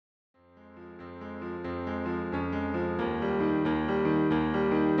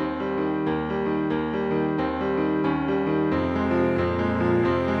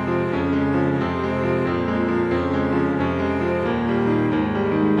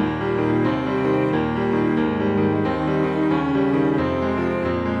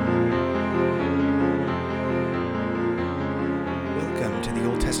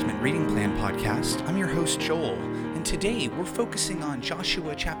host Joel, and today we're focusing on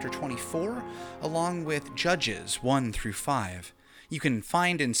Joshua chapter 24, along with Judges 1 through 5. You can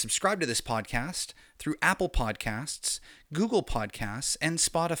find and subscribe to this podcast through Apple Podcasts, Google Podcasts, and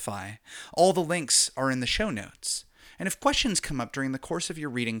Spotify. All the links are in the show notes. And if questions come up during the course of your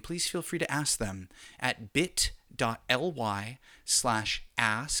reading, please feel free to ask them at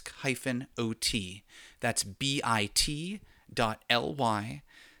bit.ly/ask-ot. That's bit.ly/A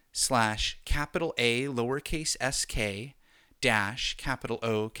lowercase sk dash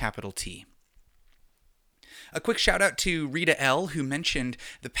O T. A quick shout out to Rita L., who mentioned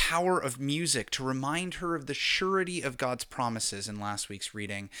the power of music to remind her of the surety of God's promises in last week's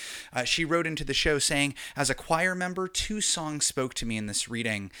reading. She wrote into the show saying, as a choir member, 2 songs spoke to me in this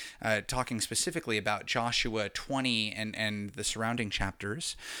reading, talking specifically about Joshua 20 and the surrounding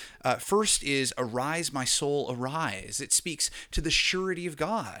chapters. First is Arise, My Soul, Arise. It speaks to the surety of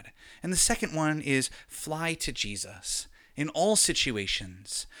God. And the second one is Fly to Jesus. In all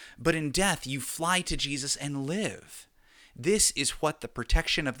situations, but in death you fly to Jesus and live. This is what the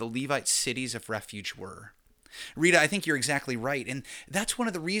protection of the Levite cities of refuge were. Rita, I think you're exactly right, and that's one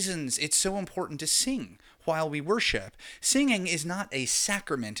of the reasons it's so important to sing while we worship. Singing is not a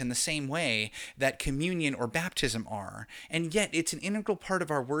sacrament in the same way that communion or baptism are, and yet it's an integral part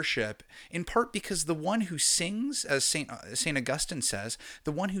of our worship, in part because the one who sings, as St. Augustine says,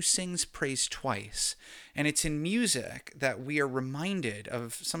 the one who sings prays twice. And it's in music that we are reminded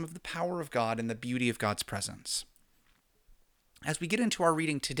of some of the power of God and the beauty of God's presence. As we get into our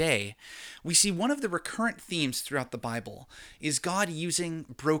reading today, we see one of the recurrent themes throughout the Bible is God using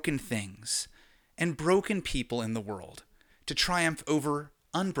broken things and broken people in the world to triumph over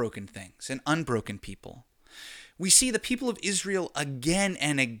unbroken things and unbroken people. We see the people of Israel again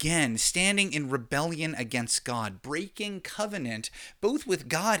and again standing in rebellion against God, breaking covenant both with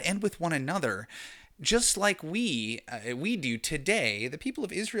God and with one another. Just like we do today, the people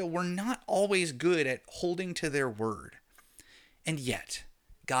of Israel were not always good at holding to their word. And yet,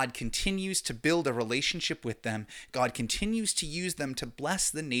 God continues to build a relationship with them. God continues to use them to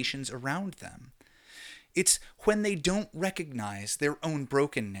bless the nations around them. It's when they don't recognize their own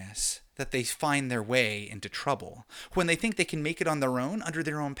brokenness that they find their way into trouble. When they think they can make it on their own, under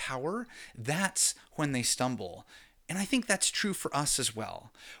their own power, that's when they stumble. And I think that's true for us as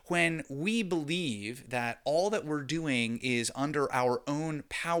well. When we believe that all that we're doing is under our own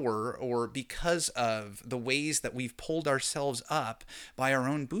power or because of the ways that we've pulled ourselves up by our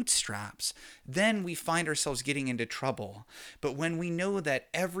own bootstraps, then we find ourselves getting into trouble. But when we know that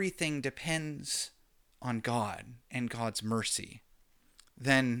everything depends on God and God's mercy,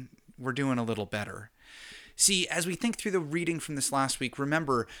 then we're doing a little better. See, as we think through the reading from this last week,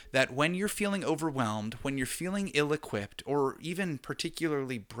 remember that when you're feeling overwhelmed, when you're feeling ill-equipped, or even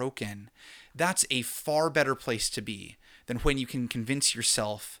particularly broken, that's a far better place to be than when you can convince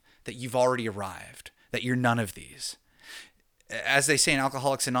yourself that you've already arrived, that you're none of these. As they say in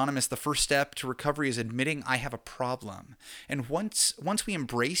Alcoholics Anonymous, the first step to recovery is admitting I have a problem. And once we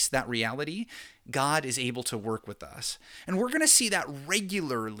embrace that reality, God is able to work with us. And we're going to see that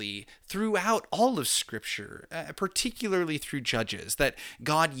regularly throughout all of Scripture, particularly through Judges, that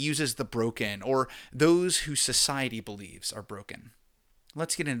God uses the broken or those who society believes are broken.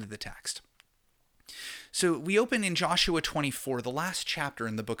 Let's get into the text. So we open in Joshua 24, the last chapter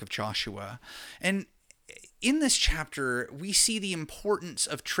in the book of Joshua, and in this chapter, we see the importance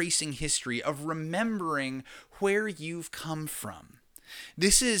of tracing history, of remembering where you've come from.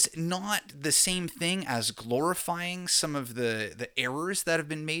 This is not the same thing as glorifying some of the errors that have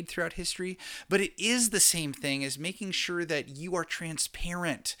been made throughout history, but it is the same thing as making sure that you are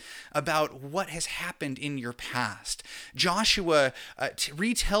transparent about what has happened in your past. Joshua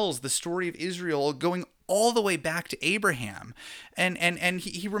retells the story of Israel going all the way back to Abraham. And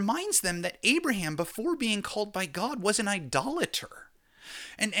he reminds them that Abraham, before being called by God, was an idolater.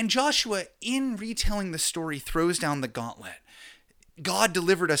 And Joshua, in retelling the story, throws down the gauntlet. God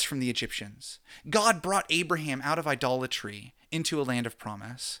delivered us from the Egyptians. God brought Abraham out of idolatry into a land of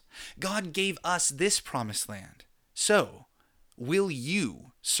promise. God gave us this promised land. So, will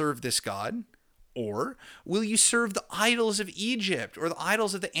you serve this God? Or will you serve the idols of Egypt or the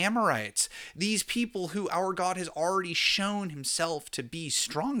idols of the Amorites, these people who our God has already shown himself to be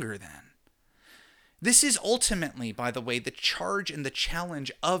stronger than? This is ultimately, by the way, the charge and the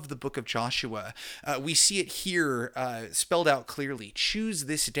challenge of the book of Joshua. We see it here spelled out clearly. Choose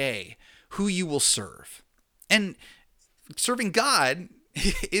this day who you will serve. And serving God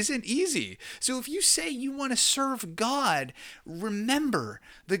isn't easy. So if you say you want to serve God, remember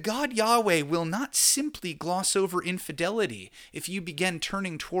the God Yahweh will not simply gloss over infidelity if you begin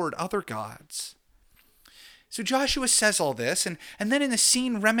turning toward other gods. So Joshua says all this, and then in a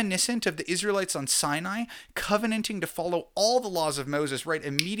scene reminiscent of the Israelites on Sinai, covenanting to follow all the laws of Moses right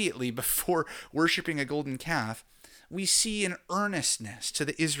immediately before worshiping a golden calf, we see an earnestness to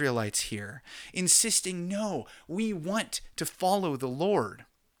the Israelites here, insisting, no, we want to follow the Lord.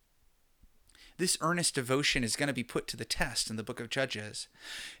 This earnest devotion is going to be put to the test in the book of Judges.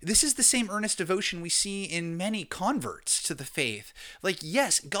 This is the same earnest devotion we see in many converts to the faith. Like,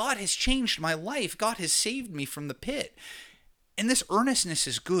 yes, God has changed my life. God has saved me from the pit. And this earnestness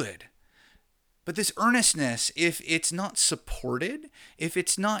is good. But this earnestness, if it's not supported, if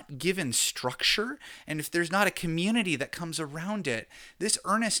it's not given structure, and if there's not a community that comes around it, this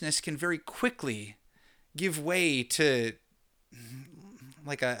earnestness can very quickly give way to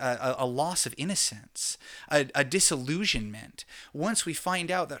like a loss of innocence, a disillusionment. Once we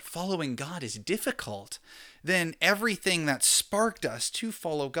find out that following God is difficult, then everything that sparked us to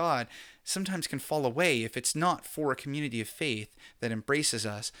follow God sometimes can fall away if it's not for a community of faith that embraces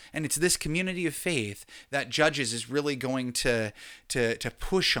us. And it's this community of faith that Judges is really going to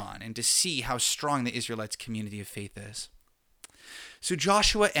push on and to see how strong the Israelites' community of faith is. So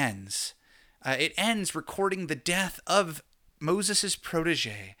Joshua ends. It ends recording the death of Moses'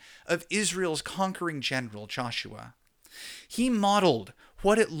 protege, of Israel's conquering general, Joshua. He modeled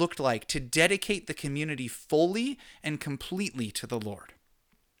what it looked like to dedicate the community fully and completely to the Lord.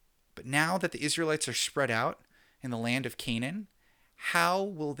 But now that the Israelites are spread out in the land of Canaan, how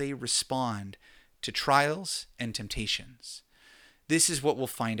will they respond to trials and temptations? This is what we'll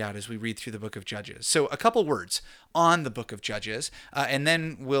find out as we read through the book of Judges. So a couple words on the book of Judges, and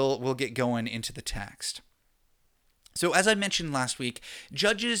then we'll get going into the text. So as I mentioned last week,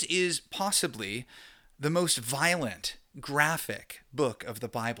 Judges is possibly the most violent, graphic book of the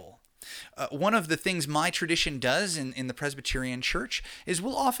Bible. One of the things my tradition does in the Presbyterian Church is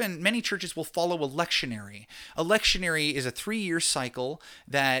many churches will follow a lectionary. A lectionary is a 3-year cycle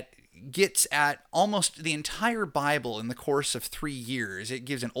that gets at almost the entire Bible in the course of 3 years. It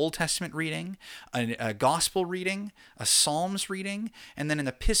gives an Old Testament reading, a gospel reading, a Psalms reading, and then an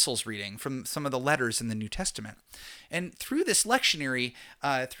epistles reading from some of the letters in the New Testament. And through this lectionary,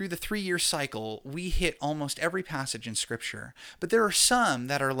 through the 3-year cycle, we hit almost every passage in Scripture. But there are some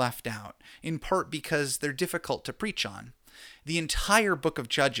that are left out, in part because they're difficult to preach on. The entire book of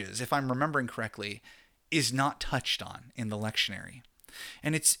Judges, if I'm remembering correctly, is not touched on in the lectionary.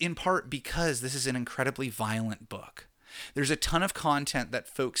 And it's in part because this is an incredibly violent book. There's a ton of content that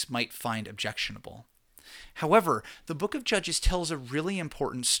folks might find objectionable. However, the book of Judges tells a really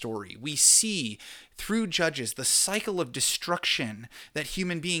important story. We see through Judges the cycle of destruction that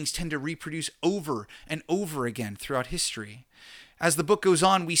human beings tend to reproduce over and over again throughout history. As the book goes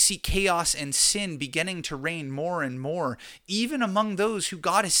on, we see chaos and sin beginning to reign more and more, even among those who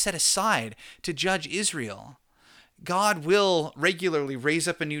God has set aside to judge Israel. God will regularly raise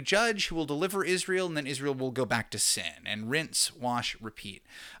up a new judge who will deliver Israel, and then Israel will go back to sin and rinse, wash, repeat.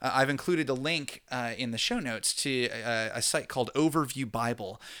 I've included a link in the show notes to a site called Overview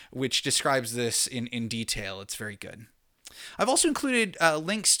Bible, which describes this in detail. It's very good. I've also included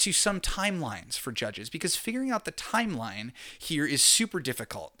links to some timelines for Judges, because figuring out the timeline here is super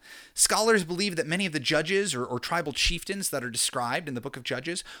difficult. Scholars believe that many of the judges or tribal chieftains that are described in the book of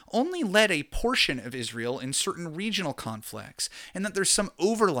Judges only led a portion of Israel in certain regional conflicts, and that there's some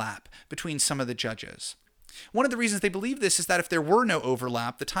overlap between some of the judges. One of the reasons they believe this is that if there were no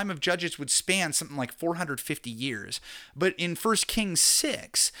overlap, the time of Judges would span something like 450 years. But in 1 Kings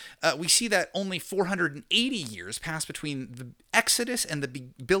 6, we see that only 480 years pass between the Exodus and the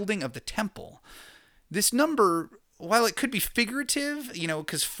building of the temple. This number, while it could be figurative,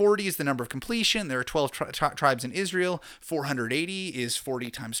 because 40 is the number of completion, there are 12 tribes in Israel, 480 is 40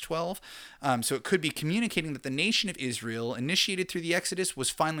 times 12. So it could be communicating that the nation of Israel, initiated through the Exodus,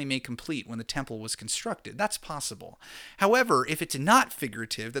 was finally made complete when the temple was constructed. That's possible. However, if it's not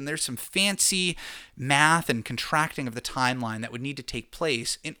figurative, then there's some fancy math and contracting of the timeline that would need to take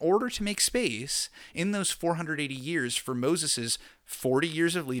place in order to make space in those 480 years for Moses's 40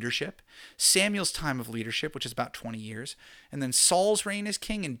 years of leadership, Samuel's time of leadership, which is about 20 years, and then Saul's reign as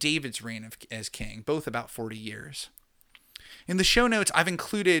king and David's reign as king, both about 40 years. In the show notes, I've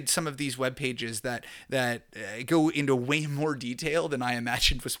included some of these web pages that go into way more detail than I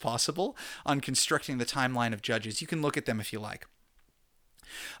imagined was possible on constructing the timeline of Judges. You can look at them if you like.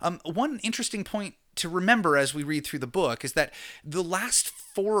 One interesting point to remember as we read through the book is that the last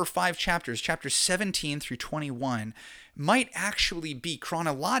 4 or 5 chapters, chapters 17 through 21, might actually be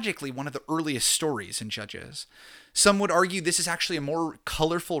chronologically one of the earliest stories in Judges. Some would argue this is actually a more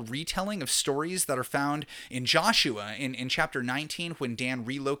colorful retelling of stories that are found in Joshua in chapter 19 when Dan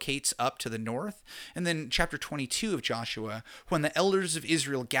relocates up to the north, and then chapter 22 of Joshua when the elders of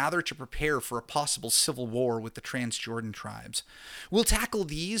Israel gather to prepare for a possible civil war with the Transjordan tribes. We'll tackle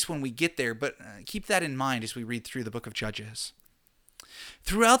these when we get there, but keep that in mind as we read through the book of Judges.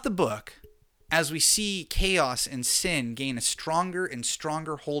 Throughout the book, as we see chaos and sin gain a stronger and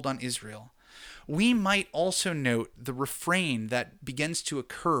stronger hold on Israel, we might also note the refrain that begins to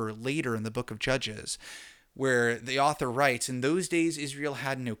occur later in the book of Judges, where the author writes, "In those days Israel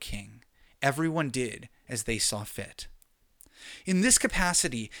had no king. Everyone did as they saw fit." In this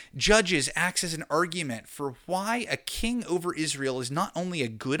capacity, Judges acts as an argument for why a king over Israel is not only a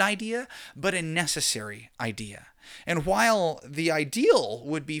good idea, but a necessary idea. And while the ideal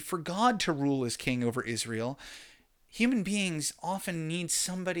would be for God to rule as king over Israel, human beings often need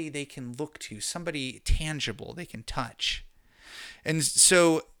somebody they can look to, somebody tangible they can touch. And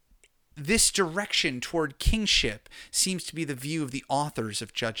so this direction toward kingship seems to be the view of the authors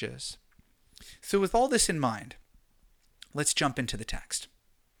of Judges. So with all this in mind, let's jump into the text.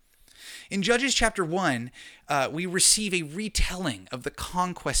 In Judges chapter 1, we receive a retelling of the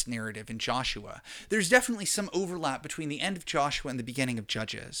conquest narrative in Joshua. There's definitely some overlap between the end of Joshua and the beginning of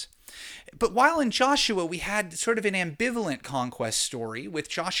Judges. But while in Joshua we had sort of an ambivalent conquest story, with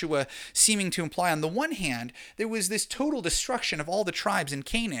Joshua seeming to imply on the one hand there was this total destruction of all the tribes in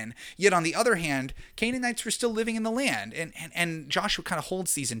Canaan, yet on the other hand Canaanites were still living in the land, and Joshua kind of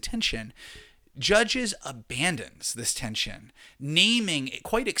holds these in tension. Judges abandons this tension, naming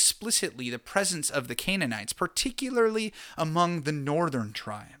quite explicitly the presence of the Canaanites, particularly among the northern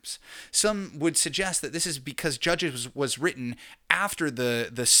tribes. Some would suggest that this is because Judges was written after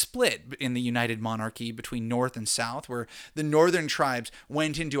the split in the united monarchy between north and south, where the northern tribes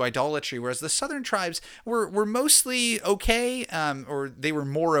went into idolatry, whereas the southern tribes were mostly okay, or they were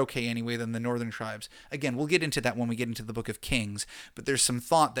more okay anyway than the northern tribes. Again, we'll get into that when we get into the book of Kings, but there's some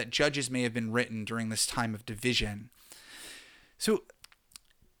thought that Judges may have been written during this time of division. So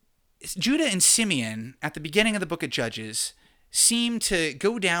Judah and Simeon at the beginning of the book of Judges seem to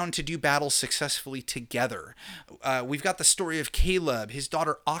go down to do battle successfully together. We've got the story of Caleb, his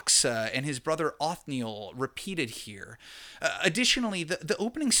daughter Aksa, and his brother Othniel repeated here. Additionally, the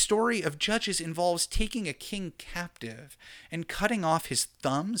opening story of Judges involves taking a king captive and cutting off his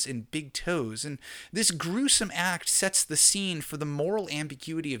thumbs and big toes. And this gruesome act sets the scene for the moral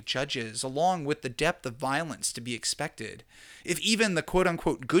ambiguity of Judges, along with the depth of violence to be expected. If even the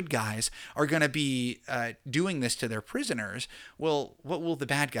quote-unquote good guys are going to be doing this to their prisoners, well, what will the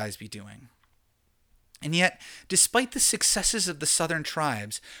bad guys be doing? And yet, despite the successes of the southern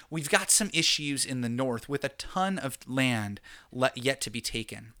tribes, we've got some issues in the north with a ton of land yet to be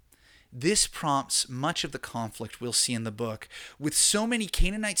taken. This prompts much of the conflict we'll see in the book. With so many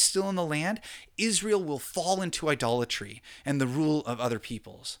Canaanites still in the land, Israel will fall into idolatry and the rule of other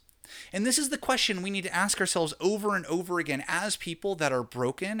peoples. And this is the question we need to ask ourselves over and over again as people that are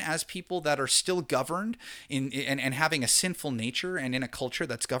broken, as people that are still governed and having a sinful nature and in a culture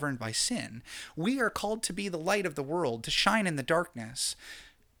that's governed by sin. We are called to be the light of the world, to shine in the darkness.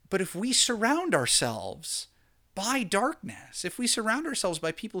 But if we surround ourselves by darkness, if we surround ourselves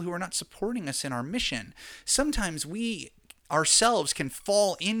by people who are not supporting us in our mission, sometimes we ourselves can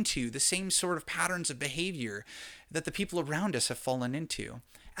fall into the same sort of patterns of behavior that the people around us have fallen into.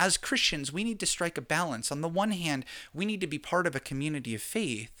 As Christians, we need to strike a balance. On the one hand, we need to be part of a community of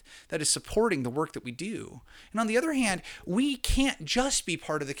faith that is supporting the work that we do. And on the other hand, we can't just be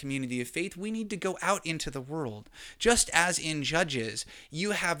part of the community of faith. We need to go out into the world. Just as in Judges,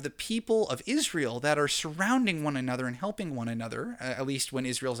 you have the people of Israel that are surrounding one another and helping one another, at least when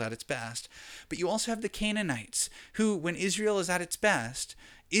Israel's at its best. But you also have the Canaanites, who, when Israel is at its best,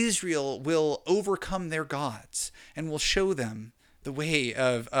 Israel will overcome their gods and will show them the way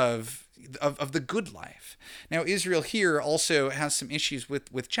of the good life. Now, Israel here also has some issues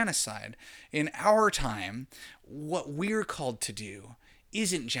with genocide. In our time, what we're called to do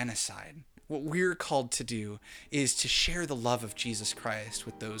isn't genocide. What we're called to do is to share the love of Jesus Christ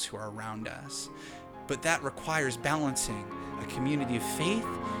with those who are around us. But that requires balancing a community of faith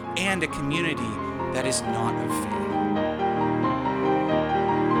and a community that is not of faith.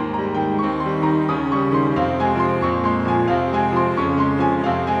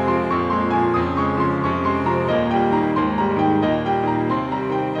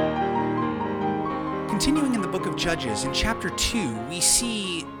 Continuing in the book of Judges, in chapter 2, we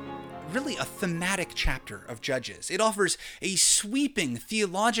see really a thematic chapter of Judges. It offers a sweeping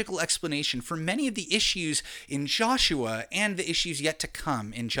theological explanation for many of the issues in Joshua and the issues yet to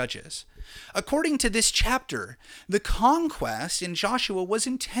come in Judges. According to this chapter, the conquest in Joshua was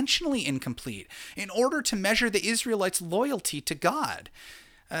intentionally incomplete in order to measure the Israelites' loyalty to God.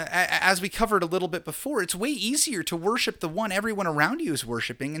 As we covered a little bit before, it's way easier to worship the one everyone around you is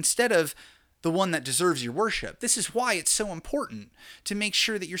worshiping instead of the one that deserves your worship. This is why it's so important to make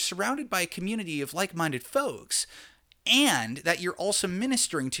sure that you're surrounded by a community of like-minded folks and that you're also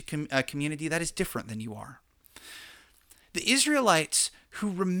ministering to a community that is different than you are. The Israelites who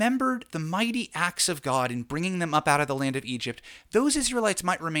remembered the mighty acts of God in bringing them up out of the land of Egypt, those Israelites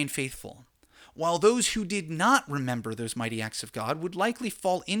might remain faithful, while those who did not remember those mighty acts of God would likely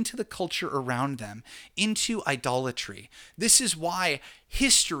fall into the culture around them, into idolatry. This is why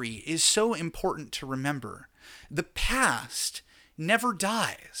history is so important to remember. The past never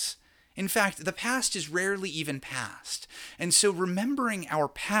dies. In fact, the past is rarely even past. And so remembering our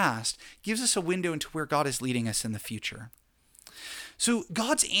past gives us a window into where God is leading us in the future. So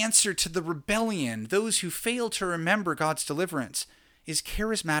God's answer to the rebellion, those who fail to remember God's deliverance, is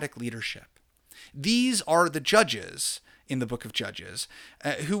charismatic leadership. These are the judges in the book of Judges,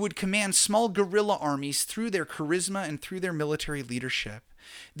 who would command small guerrilla armies through their charisma and through their military leadership.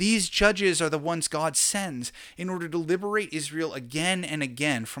 These judges are the ones God sends in order to liberate Israel again and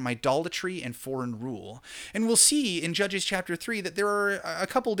again from idolatry and foreign rule. And we'll see in Judges chapter 3 that there are a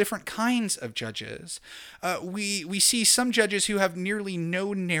couple different kinds of judges. We see some judges who have nearly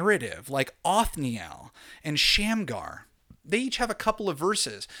no narrative, like Othniel and Shamgar. They each have a couple of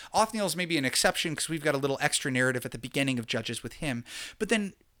verses. Othniel's maybe an exception because we've got a little extra narrative at the beginning of Judges with him. But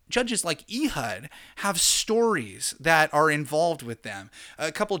then judges like Ehud have stories that are involved with them.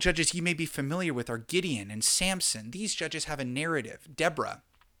 A couple of judges you may be familiar with are Gideon and Samson. These judges have a narrative. Deborah.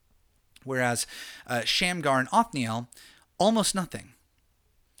 Whereas Shamgar and Othniel, almost nothing.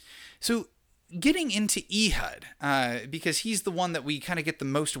 So getting into Ehud, because he's the one that we kind of get the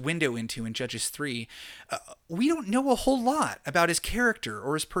most window into in Judges 3, we don't know a whole lot about his character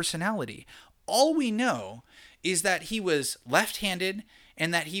or his personality. All we know is that he was left-handed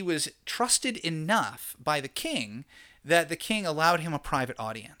and that he was trusted enough by the king that the king allowed him a private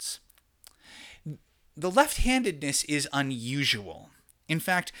audience. The left-handedness is unusual. In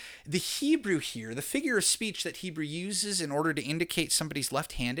fact, the Hebrew here, the figure of speech that Hebrew uses in order to indicate somebody's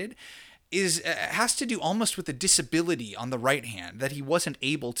left-handed, has to do almost with a disability on the right hand, that he wasn't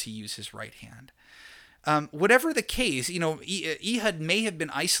able to use his right hand. Whatever the case, Ehud may have been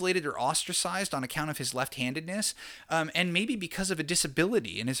isolated or ostracized on account of his left-handedness, and maybe because of a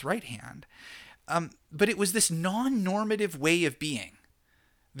disability in his right hand. But it was this non-normative way of being,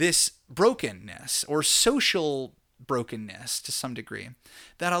 this brokenness or social brokenness to some degree,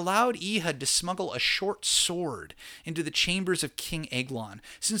 that allowed Ehud to smuggle a short sword into the chambers of King Eglon,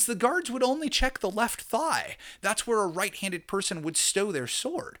 since the guards would only check the left thigh. That's where a right-handed person would stow their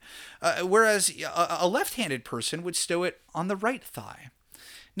sword, whereas a left-handed person would stow it on the right thigh.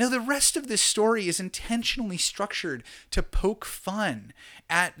 Now, the rest of this story is intentionally structured to poke fun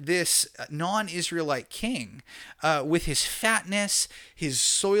at this non-Israelite king with his fatness, his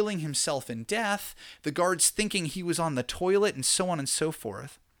soiling himself in death, the guards thinking he was on the toilet, and so on and so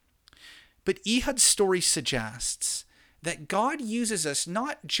forth. But Ehud's story suggests that God uses us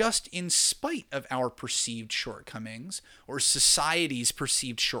not just in spite of our perceived shortcomings or society's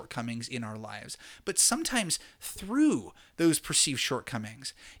perceived shortcomings in our lives, but sometimes through those perceived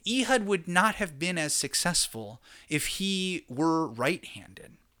shortcomings. Ehud would not have been as successful if he were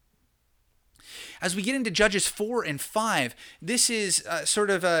right-handed. As we get into Judges 4 and 5, this is sort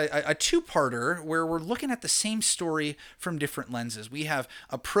of a two-parter where we're looking at the same story from different lenses. We have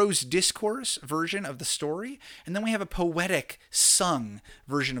a prose discourse version of the story, and then we have a poetic sung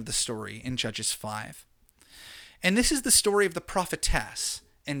version of the story in Judges 5. And this is the story of the prophetess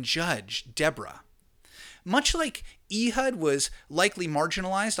and judge Deborah. Much like Ehud was likely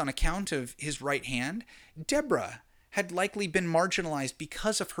marginalized on account of his right hand, Deborah had likely been marginalized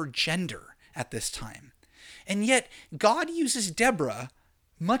because of her gender at this time. And yet, God uses Deborah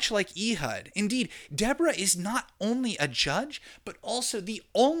much like Ehud. Indeed, Deborah is not only a judge, but also the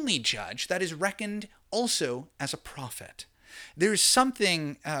only judge that is reckoned also as a prophet. There's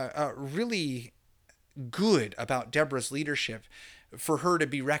something really good about Deborah's leadership for her to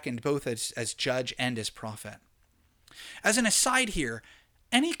be reckoned both as judge and as prophet. As an aside here,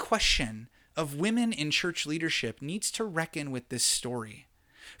 any question of women in church leadership needs to reckon with this story.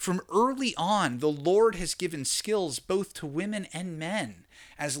 From early on, the Lord has given skills both to women and men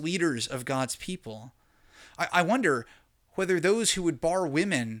as leaders of God's people. I wonder whether those who would bar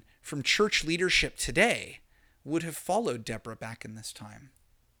women from church leadership today would have followed Deborah back in this time?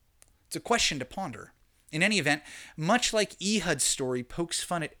 It's a question to ponder. In any event, much like Ehud's story pokes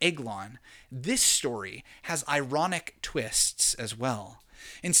fun at Eglon, this story has ironic twists as well.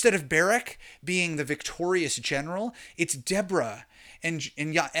 Instead of Barak being the victorious general, it's Deborah and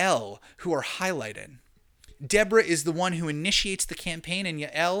Yael who are highlighted. Deborah is the one who initiates the campaign, and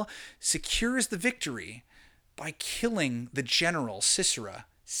Yael secures the victory by killing the general, Sisera,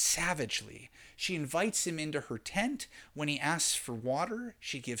 savagely. She invites him into her tent. When he asks for water,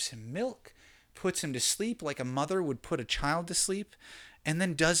 she gives him milk, puts him to sleep like a mother would put a child to sleep, and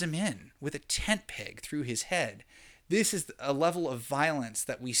then does him in with a tent peg through his head. This is a level of violence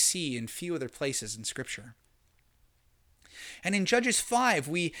that we see in few other places in Scripture. And in Judges 5,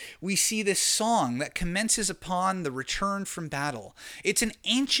 we see this song that commences upon the return from battle. It's an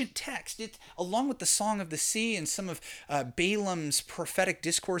ancient text. It, along with the Song of the Sea and some of Balaam's prophetic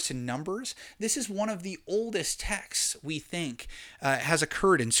discourse in Numbers, this is one of the oldest texts we think has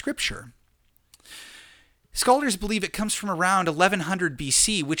occurred in Scripture. Scholars believe it comes from around 1100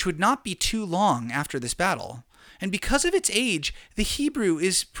 BC, which would not be too long after this battle. And because of its age, the Hebrew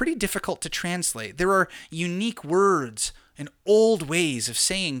is pretty difficult to translate. There are unique words and old ways of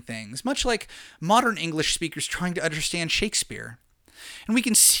saying things, much like modern English speakers trying to understand Shakespeare. And we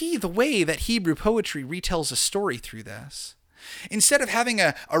can see the way that Hebrew poetry retells a story through this. Instead of having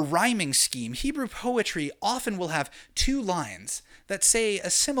a rhyming scheme, Hebrew poetry often will have two lines that say a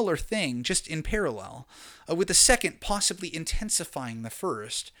similar thing, just in parallel, with the second possibly intensifying the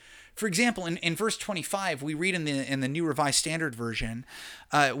first. For example, in verse 25, we read in the New Revised Standard Version,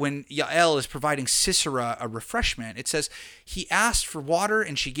 when Yael is providing Sisera a refreshment, it says, "He asked for water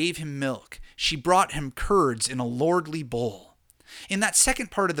and she gave him milk. She brought him curds in a lordly bowl." In that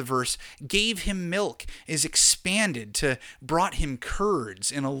second part of the verse, "gave him milk" is expanded to "brought him curds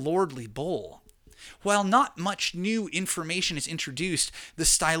in a lordly bowl." While not much new information is introduced, the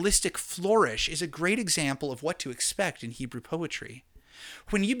stylistic flourish is a great example of what to expect in Hebrew poetry.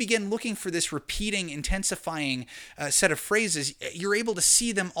 When you begin looking for this repeating, intensifying set of phrases, you're able to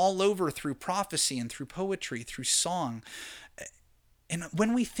see them all over through prophecy and through poetry, through song. And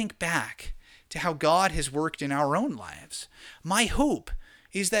when we think back to how God has worked in our own lives, my hope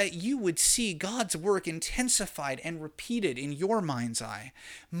is that you would see God's work intensified and repeated in your mind's eye,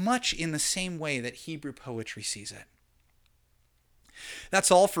 much in the same way that Hebrew poetry sees it.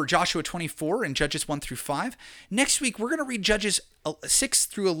 That's all for Joshua 24 and Judges 1 through 5. Next week, we're going to read Judges 6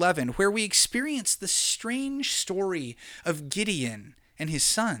 through 11, where we experience the strange story of Gideon and his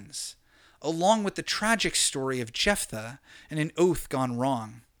sons, along with the tragic story of Jephthah and an oath gone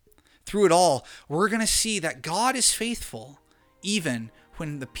wrong. Through it all, we're going to see that God is faithful, even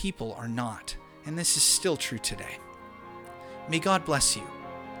when the people are not. And this is still true today. May God bless you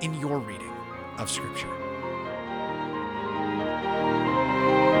in your reading of Scripture.